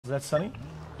Is that Sunny?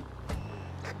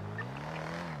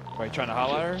 Wait, you trying to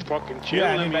holler at her? Fucking chill.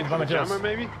 Yeah, I I need mean, back by my pajama toes.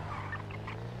 maybe?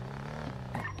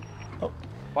 Oh,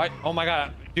 What? Oh my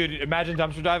god. Dude, imagine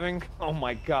dumpster diving. Oh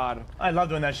my god. I love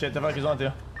doing that shit. The fuck is on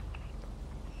to?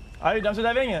 Are you dumpster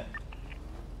diving?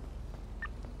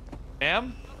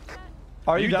 Ma'am?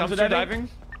 Are you dumpster diving?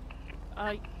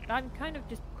 I'm kind of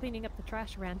just cleaning up the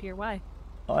trash around here. Why?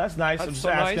 Oh, that's nice. That's I'm just so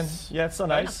asking. nice. Yeah, it's so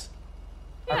nice.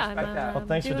 Yeah, respect that. Well,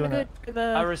 thanks for doing doing good for the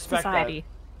I respect society.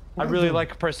 I really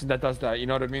like a person that does that. You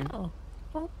know what I mean? Oh,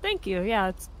 well, thank you.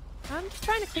 Yeah, I'm just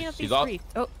trying to clean up these streets.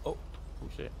 Oh, Oh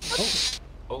shit.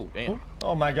 Oh damn.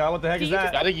 Oh my god, what the heck Do is you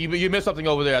that? I think you missed something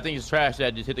over there. I think it's trash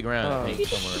that just hit the ground. I Oh. think, you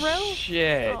just somewhere. throw?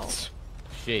 Shit. Oh.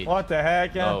 Shit. What the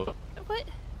heck? Oh. What?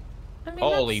 I mean,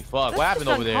 Holy fuck, what happened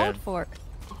over there? uncalled for.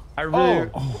 I really.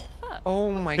 Oh,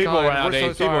 Oh my People god. nowadays,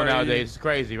 We're so people sorry. nowadays, it's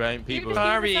crazy, right? You're People. just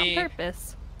doing this Sorry. on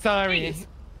purpose. Sorry. Jeez.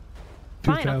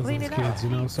 Fine, I'll clean 2000s it up. kids, you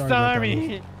know. Sorry. about that.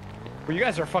 Sorry. Well, you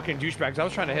guys are fucking douchebags. I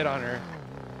was trying to hit on her.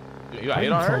 You got I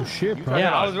hit on didn't her? throw shit, You bro. tried Yeah,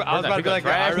 to I was about to be like,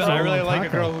 I really on like a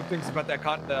taco. girl who thinks about that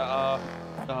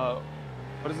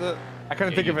what is it? I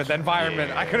couldn't think of it. The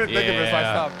environment. I couldn't think of it, so I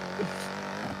Yeah. stopped.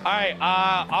 All right,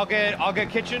 I'll get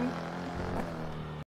kitchen.